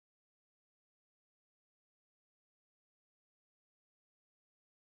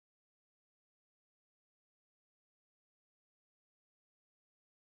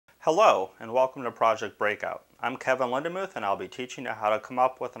Hello and welcome to Project Breakout. I'm Kevin Lindenmuth and I'll be teaching you how to come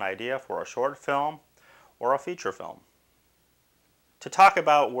up with an idea for a short film or a feature film. To talk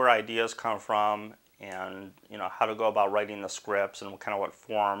about where ideas come from and how to go about writing the scripts and kind of what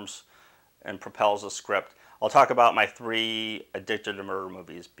forms and propels a script, I'll talk about my 3 Addicted to Murder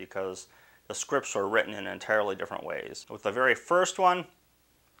movies because the scripts are written in entirely different ways. With the very first one,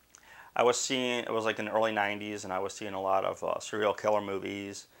 I was seeing, it was like in the early 90s, and I was seeing a lot of serial killer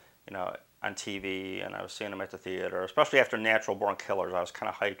movies, on TV, and I was seeing them at the theater, especially after Natural Born Killers. I was kind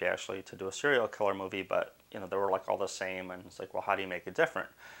of hyped actually to do a serial killer movie, but they were like all the same, and it's like, well, how do you make it different?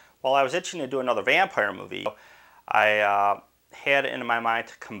 Well, I was itching to do another vampire movie. I had it in my mind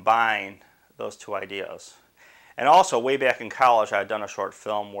to combine those 2 ideas. And also, way back in college, I had done a short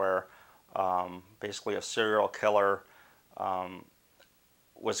film where basically a serial killer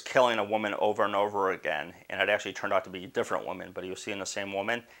was killing a woman over and over again, and it actually turned out to be a different woman, but he was seeing the same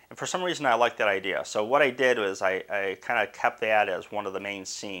woman. And for some reason I liked that idea. So what I did was I kind of kept that as one of the main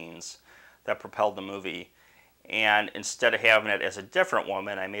scenes that propelled the movie. And instead of having it as a different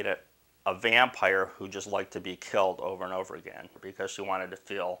woman, I made it a vampire who just liked to be killed over and over again because she wanted to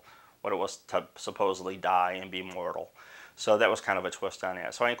feel what it was to supposedly die and be mortal. So that was kind of a twist on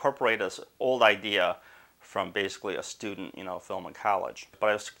that. So I incorporated this old idea from basically a student, film in college.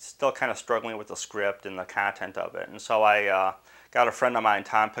 But I was still kind of struggling with the script and the content of it. And so I got a friend of mine,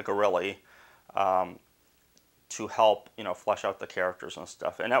 Tom Piccarilli, to help, flesh out the characters and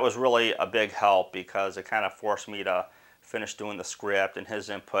stuff. And that was really a big help because it kind of forced me to finish doing the script, and his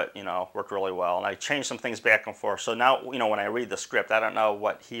input, worked really well. And I changed some things back and forth. So now, when I read the script, I don't know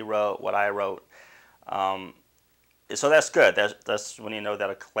what he wrote, what I wrote. So that's good. That's when you know that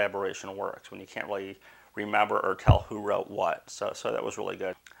a collaboration works, when you can't really remember or tell who wrote what. So that was really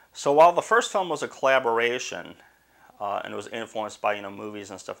good. So while the first film was a collaboration and it was influenced by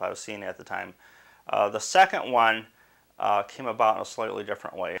movies and stuff I was seeing at the time, the second one came about in a slightly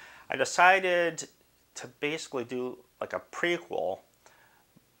different way. I decided to basically do like a prequel,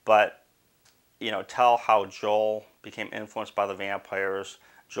 but tell how Joel became influenced by the vampires.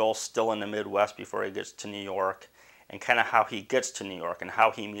 Joel's still in the Midwest before he gets to New York, and kind of how he gets to New York and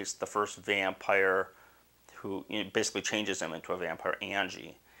how he meets the first vampire who basically changes him into a vampire,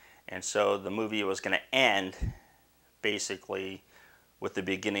 Angie. And so the movie was going to end basically with the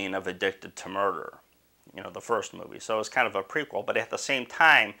beginning of Addicted to Murder, the first movie. So it was kind of a prequel, but at the same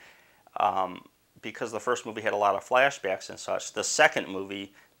time, because the first movie had a lot of flashbacks and such, the second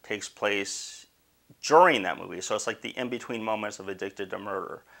movie takes place during that movie. So it's like the in-between moments of Addicted to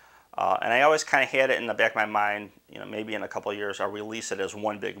Murder. And I always kind of had it in the back of my mind, maybe in a couple of years I'll release it as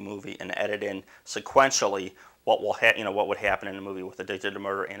one big movie and edit in sequentially what would happen in the movie with Addicted to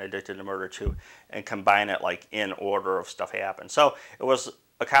Murder and Addicted to Murder 2, and combine it like in order of stuff happened. So it was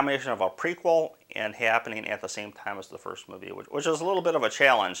a combination of a prequel and happening at the same time as the first movie, which was a little bit of a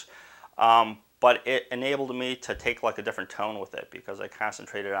challenge, but it enabled me to take like a different tone with it because I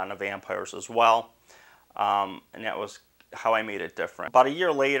concentrated on the vampires as well, and that was how I made it different. About a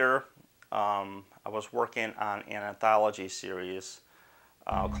year later, I was working on an anthology series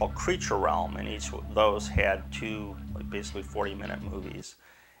called Creature Realm, and each of those had 2 basically 40-minute movies.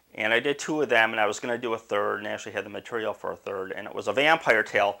 And I did 2 of them, and I was going to do a third, and actually had the material for a third, and it was a vampire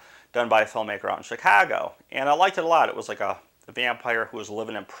tale done by a filmmaker out in Chicago. And I liked it a lot. It was like a vampire who was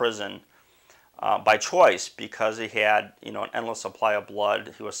living in prison by choice because he had an endless supply of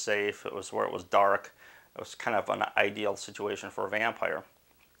blood. He was safe. It was where it was dark. It was kind of an ideal situation for a vampire.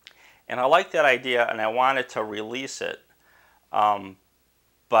 And I liked that idea, and I wanted to release it,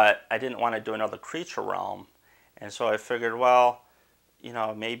 but I didn't want to do another Creature Realm. And so I figured, well,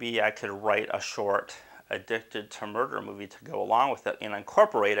 maybe I could write a short Addicted to Murder movie to go along with it and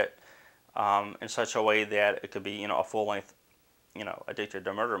incorporate it in such a way that it could be, a full-length, Addicted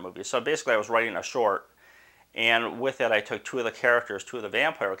to Murder movie. So basically I was writing a short, and with it I took 2 of the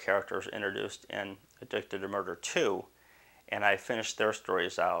vampire characters introduced in Addicted to Murder 2, and I finished their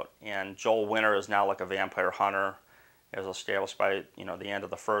stories out. And Joel Winter is now like a vampire hunter, as established by the end of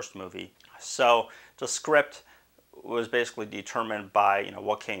the first movie. So the script was basically determined by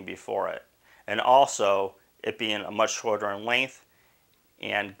what came before it, and also it being a much shorter in length,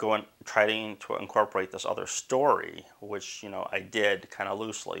 and trying to incorporate this other story, which I did kind of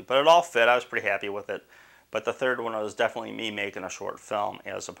loosely, but it all fit. I was pretty happy with it. But the third one was definitely me making a short film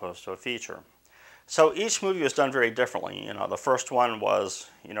as opposed to a feature. So each movie was done very differently. The first one was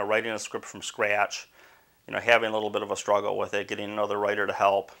writing a script from scratch, having a little bit of a struggle with it, getting another writer to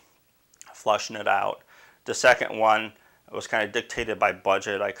help, fleshing it out. The second one was kind of dictated by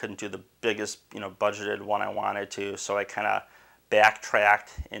budget. I couldn't do the biggest, budgeted one I wanted to, so I kind of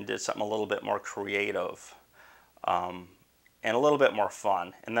backtracked and did something a little bit more creative and a little bit more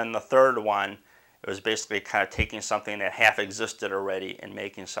fun. And then the third one, it was basically kind of taking something that half existed already and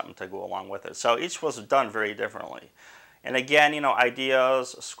making something to go along with it. So each was done very differently. And again,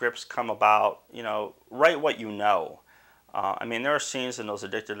 ideas, scripts come about, write what you know. I mean, there are scenes in those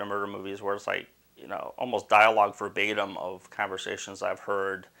Addicted to Murder movies where it's like, almost dialogue verbatim of conversations I've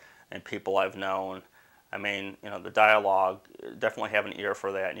heard and people I've known. I mean, the dialogue, definitely have an ear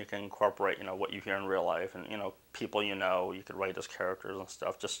for that, and you can incorporate, what you hear in real life, and, people you could write as characters and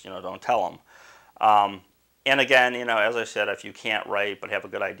stuff, just, don't tell them. And again, as I said, if you can't write but have a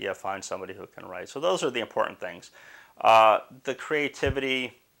good idea, find somebody who can write. So those are the important things. The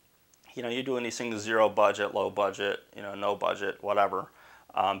creativity, you're doing these things zero budget, low budget, no budget, whatever.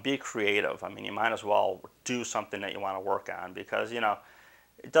 Be creative. I mean, you might as well do something that you want to work on because,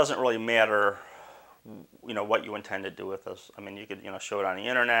 it doesn't really matter, what you intend to do with this. I mean, you could, show it on the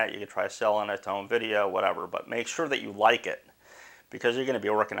internet, you could try selling it to home video, whatever, but make sure that you like it because you're going to be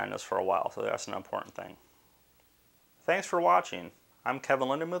working on this for a while, so that's an important thing. Thanks for watching. I'm Kevin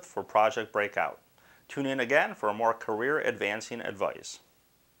Lindenmuth for Project Breakout. Tune in again for more career advancing advice.